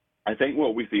 I think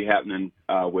what we see happening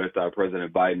with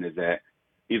President Biden is that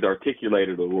he's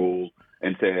articulated a rule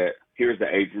and said, here's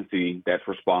the agency that's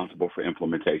responsible for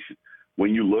implementation.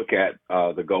 When you look at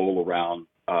the goal around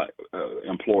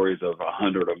employees of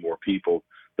 100 or more people,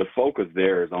 the focus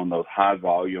there is on those high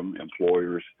volume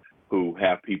employers who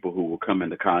have people who will come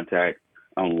into contact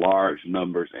on large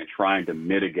numbers and trying to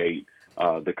mitigate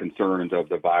the concerns of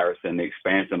the virus and the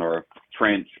expansion or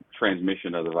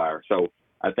transmission of the virus. So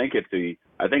I think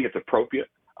it's appropriate.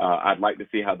 I'd like to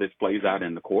see how this plays out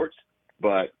in the courts,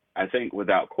 but I think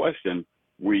without question,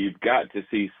 we've got to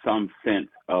see some sense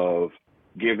of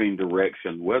giving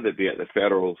direction, whether it be at the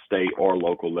federal, state, or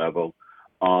local level,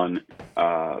 on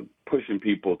pushing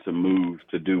people to move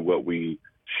to do what we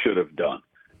should have done,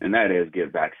 and that is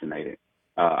get vaccinated.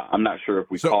 I'm not sure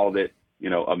if we called it,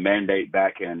 a mandate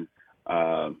back in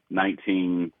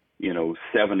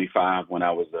 1975 when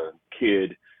I was a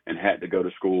kid and had to go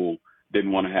to school,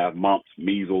 didn't want to have mumps,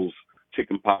 measles,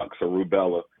 chickenpox, or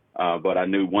rubella, but I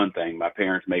knew one thing: my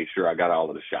parents made sure I got all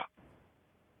of the shots.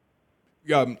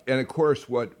 And of course,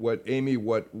 what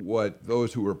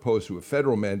those who are opposed to a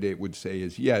federal mandate would say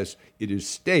is, yes, it is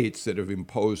states that have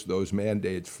imposed those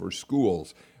mandates for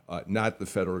schools, not the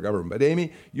federal government. But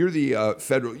Amy, you're the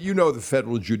the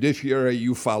federal judiciary.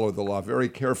 You follow the law very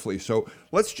carefully. So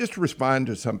let's just respond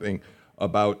to something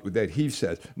about that Heath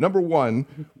says. Number one,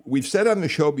 we've said on the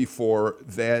show before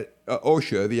that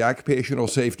OSHA, the Occupational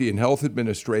Safety and Health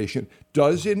Administration,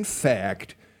 does in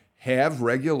fact have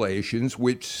regulations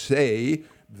which say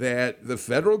that the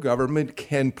federal government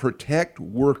can protect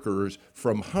workers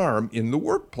from harm in the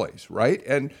workplace, right?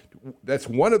 And that's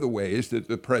one of the ways that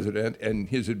the president and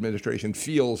his administration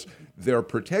feels they're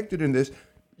protected in this.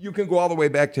 You can go all the way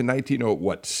back to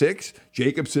 1906,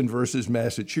 Jacobson versus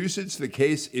Massachusetts, the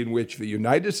case in which the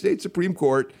United States Supreme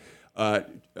Court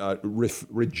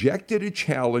rejected a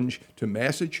challenge to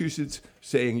Massachusetts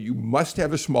saying you must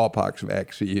have a smallpox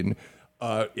vaccine.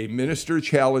 A minister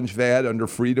challenged that under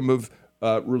freedom of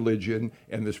religion,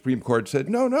 and the Supreme Court said,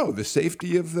 no, the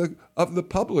safety of the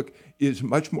public is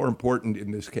much more important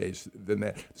in this case than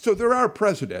that. So there are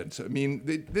precedents. I mean,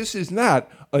 this is not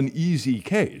an easy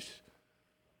case.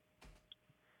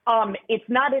 It's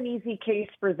not an easy case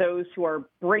for those who are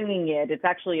bringing it. It's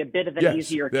actually a bit of an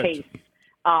easier case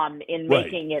in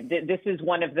making it. This is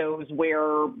one of those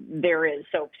where there is,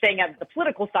 so staying out of the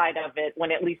political side of it,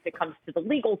 when at least it comes to the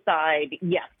legal side,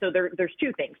 yes. So there's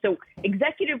two things. So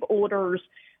executive orders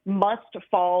must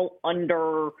fall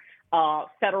under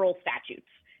federal statutes.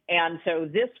 And so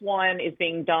this one is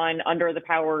being done under the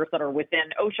powers that are within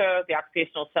OSHA, the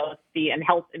Occupational Safety and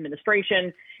Health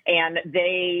Administration, and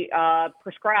they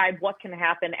prescribe what can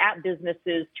happen at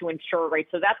businesses to ensure, right?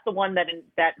 So that's the one that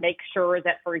makes sure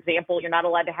that, for example, you're not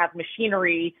allowed to have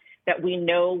machinery that we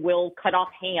know will cut off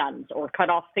hands or cut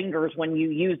off fingers when you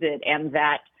use it, and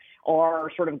that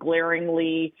are sort of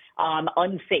glaringly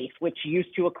unsafe, which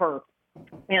used to occur.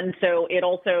 And so it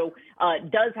also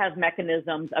does have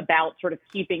mechanisms about sort of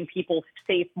keeping people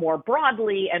safe more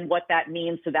broadly and what that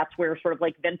means. So that's where sort of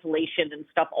like ventilation and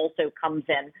stuff also comes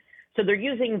in. So they're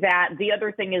using that. The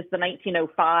other thing is the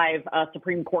 1905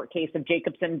 Supreme Court case of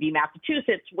Jacobson v.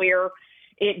 Massachusetts, where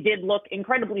it did look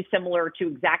incredibly similar to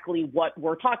exactly what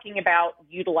we're talking about,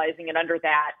 utilizing it under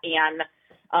that. And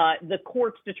the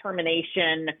court's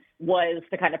determination was,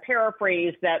 to kind of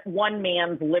paraphrase, that one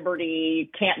man's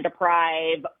liberty can't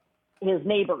deprive his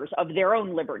neighbors of their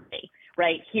own liberty,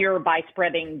 right, here by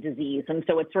spreading disease. And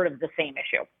so it's sort of the same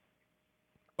issue.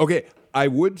 Okay, I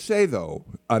would say, though,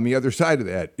 on the other side of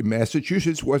that,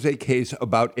 Massachusetts was a case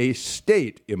about a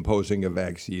state imposing a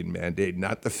vaccine mandate,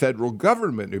 not the federal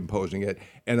government imposing it.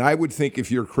 And I would think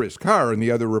if you're Chris Carr and the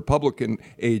other Republican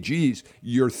AGs,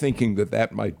 you're thinking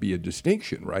that might be a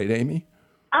distinction, right, Amy?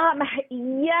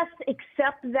 Yes,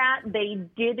 except that they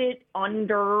did it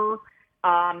under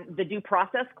the Due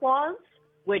Process Clause,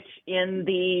 which in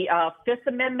the Fifth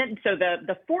Amendment, so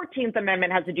the 14th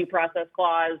Amendment has a due process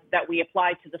clause that we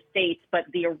apply to the states, but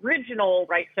the original,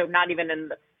 right, so not even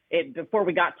before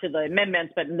we got to the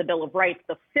amendments, but in the Bill of Rights,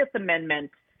 the Fifth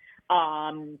Amendment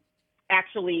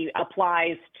actually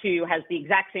has the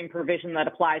exact same provision that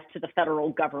applies to the federal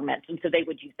government, and so they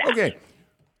would use that.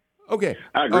 Okay.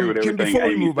 I agree with Jim, everything before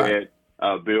we Amy move said,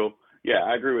 Bill. Yeah,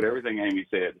 I agree with everything Amy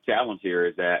said. The challenge here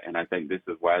is that, and I think this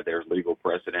is why there's legal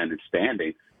precedent and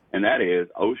standing, and that is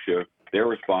OSHA, they're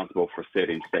responsible for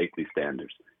setting safety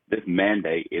standards. This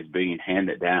mandate is being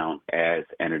handed down as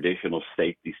an additional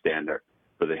safety standard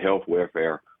for the health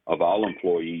welfare of all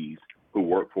employees who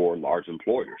work for large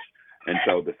employers. And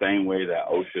so the same way that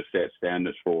OSHA sets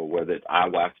standards for whether it's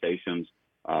IY stations,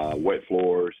 wet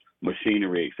floors,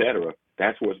 machinery, et cetera,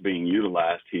 that's what's being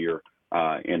utilized here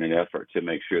in an effort to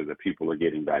make sure that people are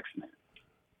getting vaccinated.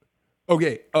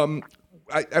 Okay,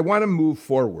 I want to move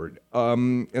forward,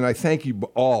 and I thank you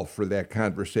all for that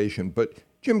conversation. But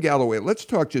Jim Galloway, let's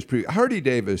talk just briefly. Hardie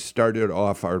Davis started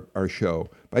off our show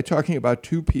by talking about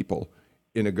two people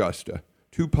in Augusta,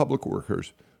 two public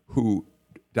workers who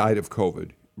died of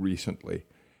COVID recently,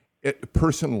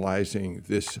 personalizing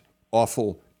this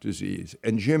awful disease.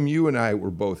 And Jim, you and I were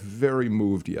both very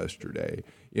moved yesterday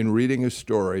in reading a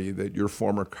story that your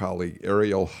former colleague,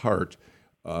 Ariel Hart,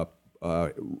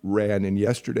 ran in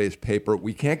yesterday's paper.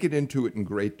 We can't get into it in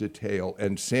great detail.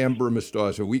 And Sam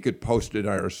Burmistauza, we could post it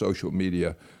on our social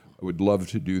media. I would love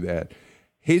to do that.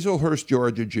 Hazelhurst,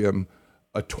 Georgia, Jim,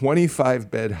 a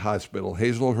 25-bed hospital.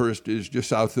 Hazelhurst is just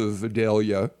south of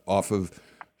Vidalia, off of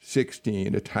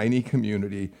 16, a tiny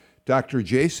community. Dr.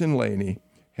 Jason Laney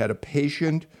had a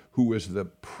patient who was the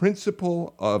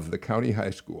principal of the county high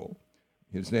school.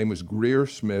 His name was Greer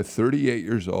Smith, 38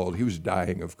 years old. He was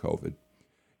dying of COVID.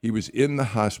 He was in the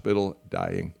hospital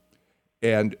dying.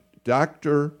 And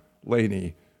Dr.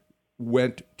 Laney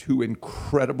went to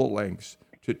incredible lengths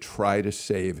to try to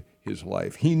save his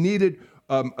life. He needed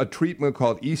a treatment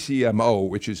called ECMO,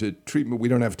 which is a treatment we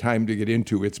don't have time to get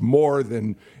into. It's more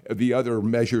than the other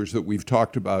measures that we've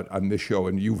talked about on this show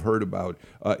and you've heard about.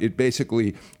 It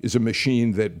basically is a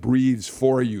machine that breathes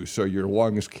for you so your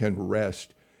lungs can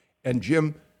rest. And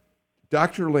Jim,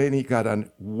 Dr. Laney got on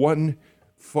one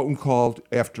phone call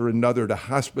after another to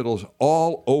hospitals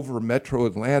all over Metro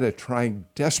Atlanta trying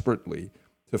desperately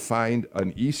to find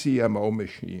an ECMO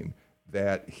machine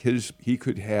that he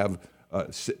could have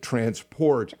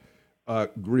transport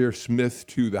Greer Smith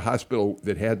to the hospital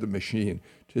that had the machine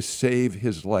to save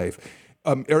his life.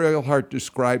 Ariel Hart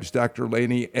describes Dr.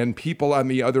 Laney and people on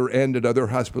the other end at other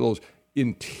hospitals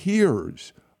in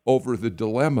tears over the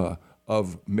dilemma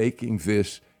of making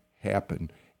this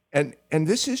happen. And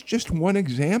this is just one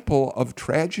example of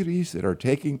tragedies that are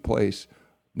taking place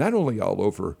not only all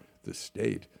over the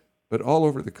state, but all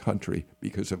over the country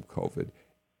because of COVID.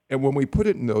 And when we put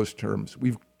it in those terms,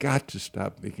 we've got to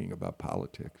stop thinking about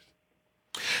politics.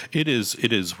 It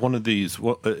is one of these.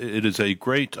 It is a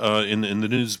great in the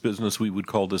news business. We would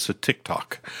call this a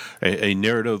TikTok, a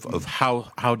narrative of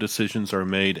how decisions are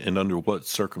made and under what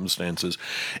circumstances.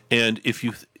 And if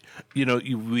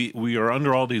we are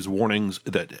under all these warnings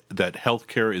that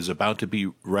healthcare is about to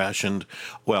be rationed.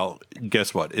 Well,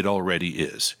 guess what? It already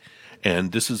is.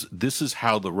 And this is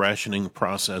how the rationing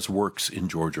process works in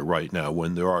Georgia right now,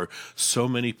 when there are so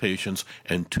many patients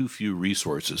and too few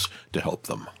resources to help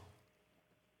them.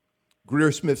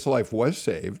 Greer Smith's life was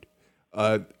saved.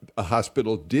 A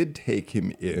hospital did take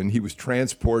him in. He was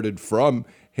transported from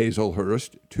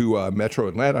Hazelhurst to Metro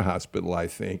Atlanta Hospital, I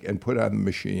think, and put on the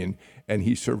machine, and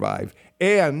he survived.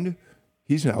 And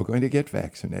he's now going to get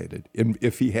vaccinated,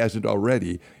 if he hasn't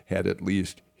already had at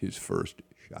least his first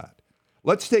shot.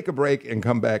 Let's take a break and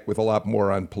come back with a lot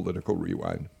more on Political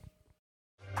Rewind.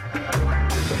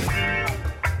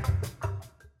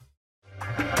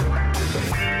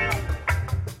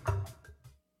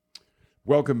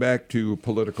 Welcome back to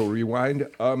Political Rewind.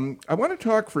 I want to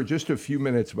talk for just a few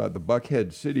minutes about the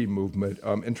Buckhead City movement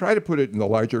and try to put it in the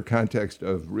larger context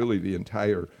of really the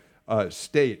entire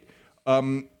state.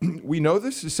 We know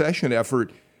the secession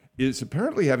effort is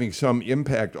apparently having some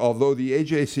impact, although the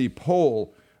AJC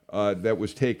poll that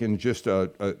was taken just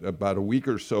about a week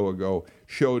or so ago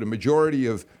showed a majority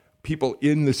of people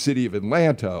in the city of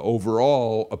Atlanta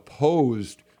overall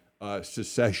opposed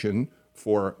secession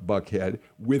for Buckhead.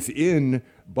 Within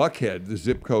Buckhead, the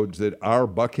zip codes that are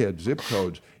Buckhead zip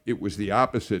codes, it was the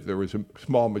opposite. There was a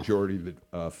small majority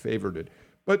that favored it.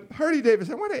 But Hardie Davis,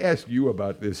 I want to ask you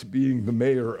about this, being the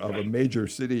mayor of a major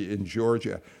city in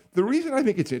Georgia. The reason I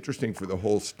think it's interesting for the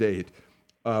whole state,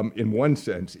 in one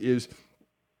sense, is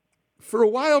for a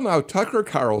while now, Tucker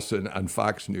Carlson on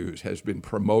Fox News has been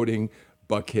promoting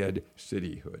Buckhead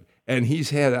cityhood. And he's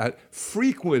had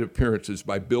frequent appearances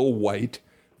by Bill White,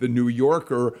 the New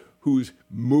Yorker who's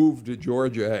moved to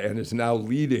Georgia and is now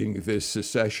leading this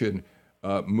secession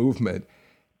movement.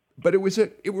 But it was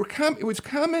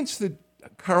comments that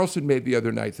Carlson made the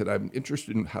other night that I'm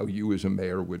interested in how you as a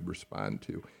mayor would respond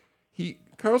to.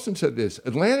 Carlson said this: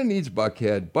 Atlanta needs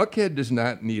Buckhead. Buckhead does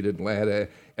not need Atlanta.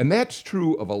 And that's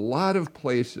true of a lot of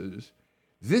places.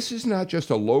 This is not just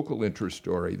a local interest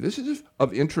story. This is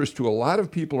of interest to a lot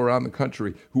of people around the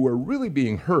country who are really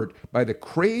being hurt by the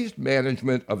crazed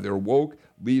management of their woke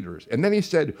leaders. And then he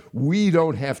said, we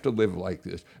don't have to live like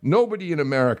this. Nobody in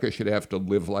America should have to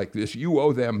live like this. You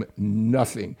owe them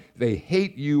nothing. They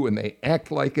hate you and they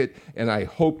act like it, and I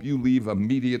hope you leave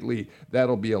immediately.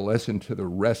 That'll be a lesson to the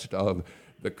rest of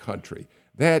the country.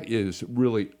 That is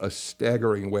really a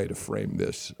staggering way to frame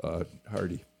this,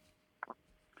 Hardie.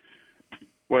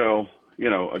 Well,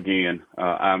 again,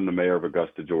 I'm the mayor of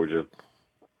Augusta, Georgia.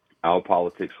 Our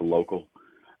politics are local.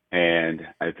 And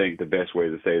I think the best way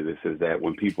to say this is that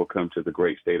when people come to the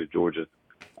great state of Georgia,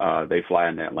 they fly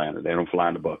into Atlanta. They don't fly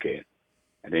into Buckhead.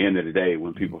 At the end of the day,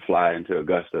 when people fly into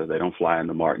Augusta, they don't fly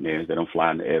into Martinez. They don't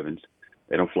fly into Evans.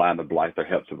 They don't fly into Blythe or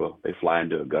Hepzibah. They fly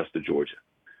into Augusta, Georgia.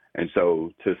 And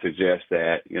so to suggest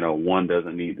that, one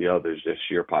doesn't need the other is just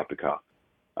sheer poppycock.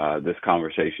 This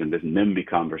conversation, this NIMBY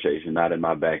conversation, not in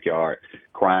my backyard.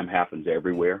 Crime happens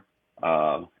everywhere.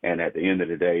 And at the end of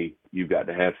the day, you've got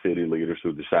to have city leaders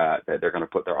who decide that they're going to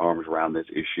put their arms around this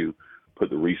issue, put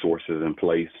the resources in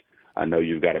place. I know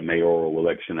you've got a mayoral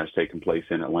election that's taking place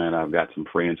in Atlanta. I've got some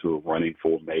friends who are running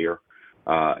for mayor.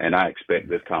 And I expect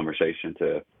this conversation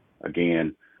to,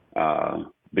 again,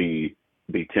 be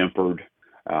tempered.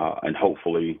 And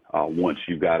hopefully, once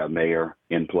you've got a mayor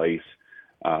in place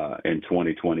in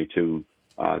 2022,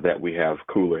 that we have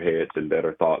cooler heads and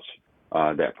better thoughts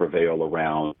that prevail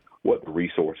around what the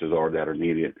resources are that are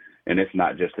needed. And it's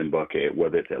not just in Buckhead,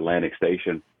 whether it's Atlantic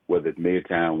Station, whether it's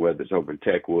Midtown, whether it's over in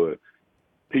Techwood.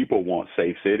 People want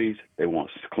safe cities. They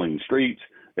want clean streets.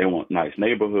 They want nice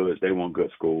neighborhoods. They want good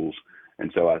schools.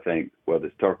 And so I think whether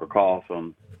it's Tucker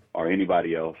Carlson or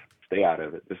anybody else, stay out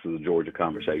of it. This is a Georgia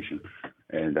conversation.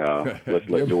 And let's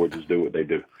let Georgians do what they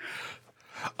do.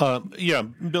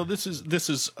 Bill, this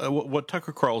is what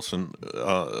Tucker Carlson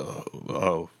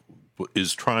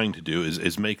is trying to do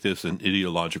is make this an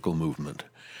ideological movement,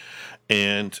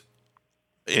 and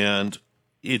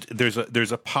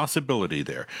there's a possibility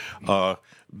there,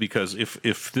 because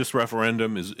if this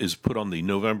referendum is put on the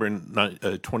November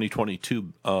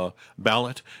 2022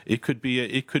 ballot, it could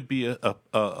be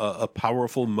a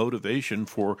powerful motivation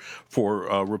for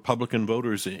Republican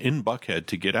voters in Buckhead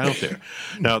to get out there.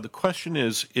 Now the question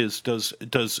is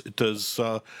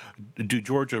do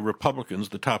Georgia Republicans,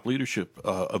 the top leadership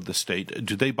of the state,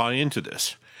 do they buy into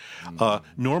this?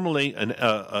 Normally,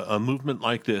 a movement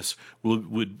like this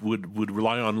would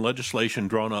rely on legislation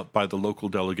drawn up by the local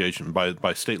delegation,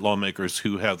 by state lawmakers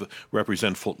who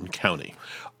represent Fulton County.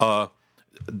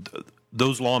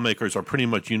 Those lawmakers are pretty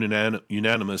much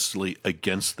unanimously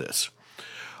against this.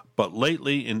 But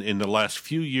lately, in the last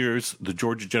few years, the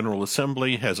Georgia General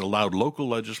Assembly has allowed local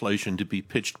legislation to be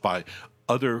pitched by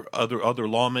other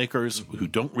lawmakers who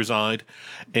don't reside,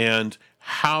 and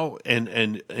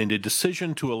a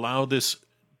decision to allow this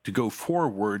to go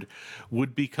forward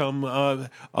would become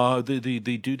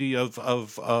the duty of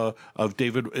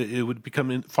David. It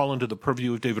would fall into the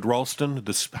purview of David Ralston,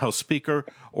 the House Speaker,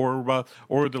 or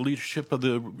the leadership of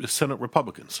the Senate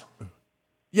Republicans.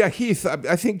 Yeah, Heath,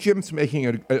 I think Jim's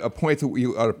making a point that we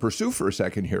ought to pursue for a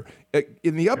second here.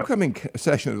 In the upcoming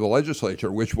session of the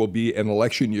legislature, which will be an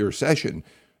election year session,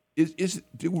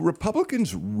 do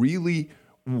Republicans really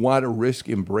want to risk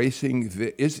embracing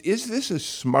this? Is this a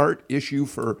smart issue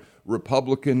for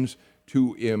Republicans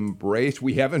to embrace?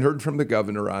 We haven't heard from the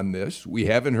governor on this. We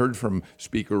haven't heard from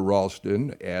Speaker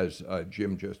Ralston, as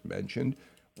Jim just mentioned.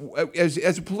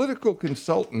 As a political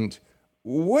consultant,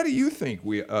 what do you think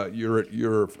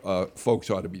your folks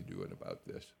ought to be doing about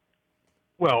this?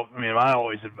 Well, I mean,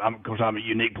 of course, I'm a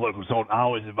unique political consultant. I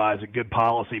always advise that good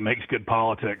policy makes good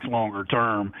politics longer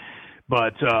term.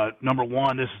 But number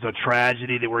one, this is a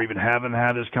tragedy that we're even having to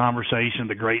have this conversation.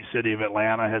 The great city of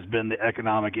Atlanta has been the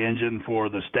economic engine for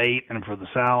the state and for the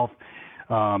South,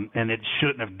 and it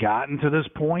shouldn't have gotten to this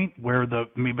point where but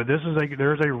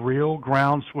there's a real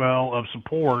groundswell of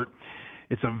support.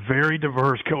 It's a very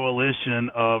diverse coalition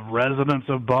of residents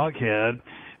of Buckhead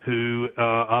who,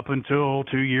 up until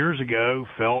 2 years ago,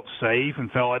 felt safe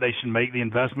and felt like they should make the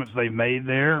investments they've made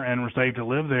there and were safe to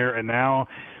live there, and now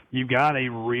you've got a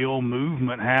real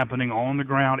movement happening on the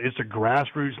ground. It's a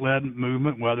grassroots-led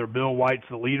movement, whether Bill White's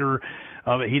the leader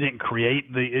of it. He didn't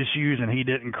create the issues, and he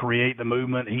didn't create the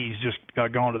movement. He's just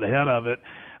gone to the head of it.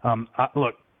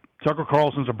 Look, Tucker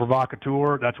Carlson's a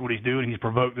provocateur. That's what he's doing. He's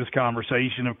provoked this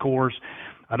conversation, of course.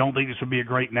 I don't think this would be a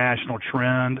great national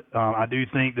trend. I do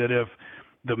think that if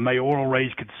the mayoral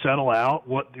race could settle out,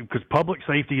 because public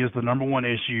safety is the number one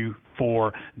issue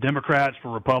for Democrats,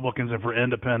 for Republicans, and for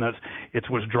independents. It's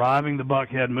what's driving the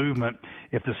Buckhead movement.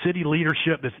 If the city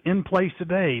leadership that's in place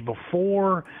today,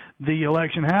 before the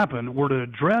election happened, were to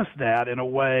address that in a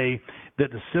way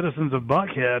that the citizens of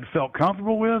Buckhead felt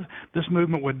comfortable with, this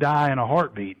movement would die in a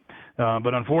heartbeat.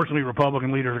 But unfortunately,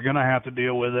 Republican leaders are going to have to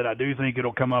deal with it. I do think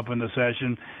it'll come up in the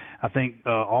session. I think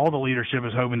all the leadership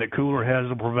is hoping that cooler heads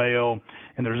will prevail,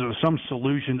 and there's some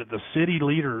solution that the city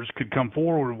leaders could come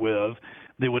forward with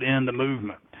that would end the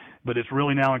movement. But it's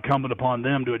really now incumbent upon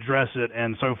them to address it,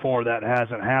 and so far that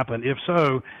hasn't happened. If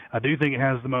so, I do think it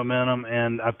has the momentum,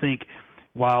 and I think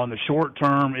while in the short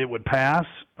term it would pass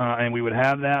and we would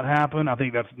have that happen, I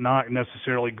think that's not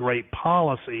necessarily great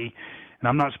policy. And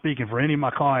I'm not speaking for any of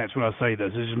my clients when I say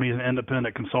this. This is me as an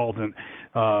independent consultant.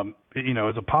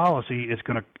 As a policy, it's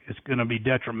going to be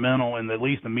detrimental in at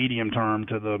least the medium term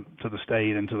to the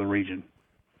state and to the region.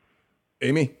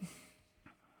 Amy?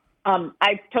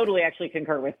 I totally actually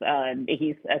concur with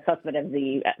Heath's assessment of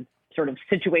the sort of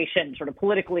situation, sort of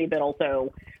politically, but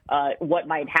also what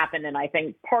might happen. And I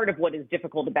think part of what is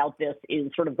difficult about this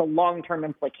is sort of the long-term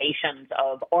implications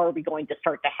of, are we going to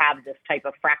start to have this type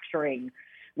of fracturing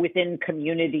within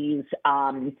communities,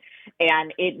 and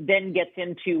it then gets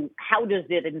into how does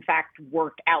it in fact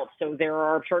work out. So there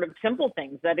are sort of simple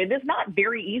things that it is not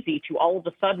very easy to all of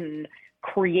a sudden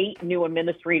create new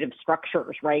administrative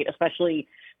structures, right? Especially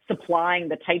supplying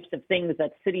the types of things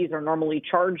that cities are normally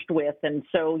charged with. And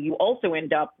so you also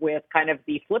end up with kind of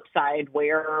the flip side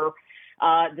where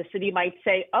the city might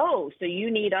say, oh, so you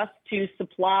need us to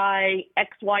supply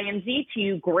X, Y, and Z to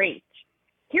you. Great.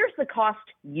 Here's the cost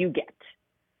you get.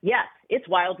 Yes, it's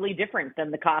wildly different than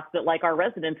the cost that like our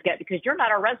residents get because you're not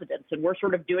our residents and we're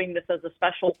sort of doing this as a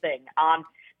special thing.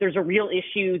 There's a real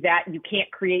issue that you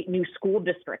can't create new school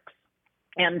districts.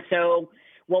 And so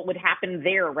what would happen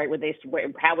there, right?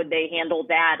 How would they handle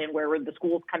that, and where would the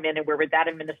schools come in, and where would that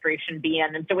administration be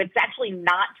in? And so it's actually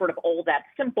not sort of all that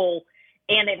simple,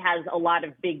 and it has a lot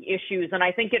of big issues. And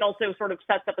I think it also sort of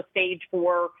sets up a stage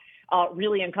for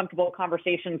really uncomfortable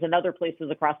conversations in other places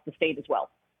across the state as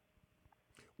well.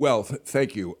 Well,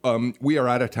 thank you. We are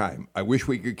out of time. I wish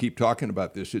we could keep talking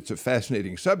about this. It's a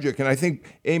fascinating subject. And I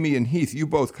think, Amy and Heath, you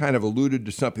both kind of alluded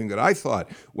to something that I thought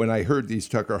when I heard these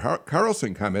Tucker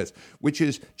Carlson comments, which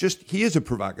is just he is a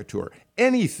provocateur.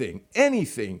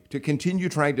 Anything to continue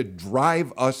trying to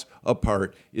drive us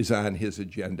apart is on his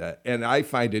agenda. And I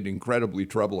find it incredibly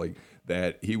troubling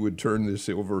that he would turn this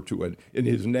over to, in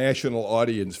his national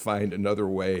audience, find another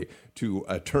way to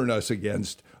turn us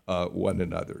against one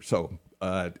another. So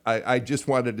I just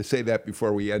wanted to say that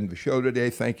before we end the show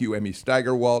today. Thank you, Emmy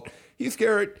Steigerwalt. Heath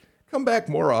Garret, come back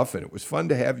more often. It was fun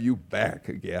to have you back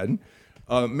again.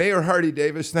 Mayor Hardie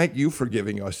Davis, thank you for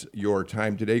giving us your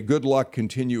time today. Good luck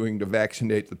continuing to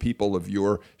vaccinate the people of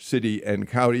your city and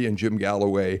county. And Jim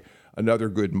Galloway, another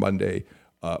good Monday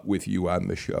with you on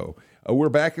the show. We're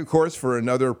back, of course, for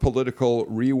another political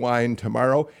rewind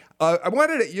tomorrow. I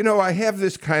wanted to, I have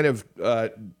this kind of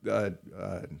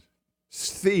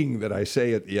thing that I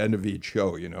say at the end of each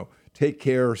show, take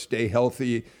care, stay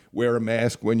healthy, wear a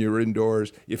mask when you're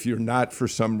indoors. If you're not for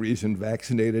some reason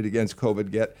vaccinated against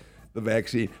COVID, get the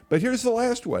vaccine. But here's the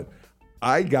last one.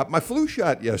 I got my flu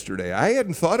shot yesterday. I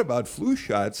hadn't thought about flu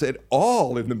shots at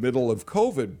all in the middle of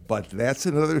COVID, but that's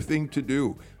another thing to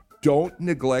do. Don't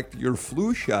neglect your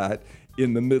flu shot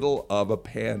in the middle of a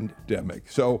pandemic.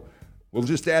 So we'll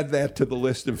just add that to the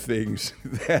list of things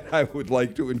that I would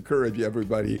like to encourage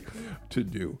everybody to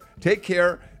do. Take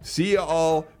care. See you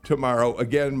all tomorrow.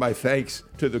 Again, my thanks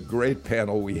to the great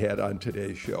panel we had on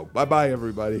today's show. Bye-bye,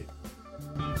 everybody.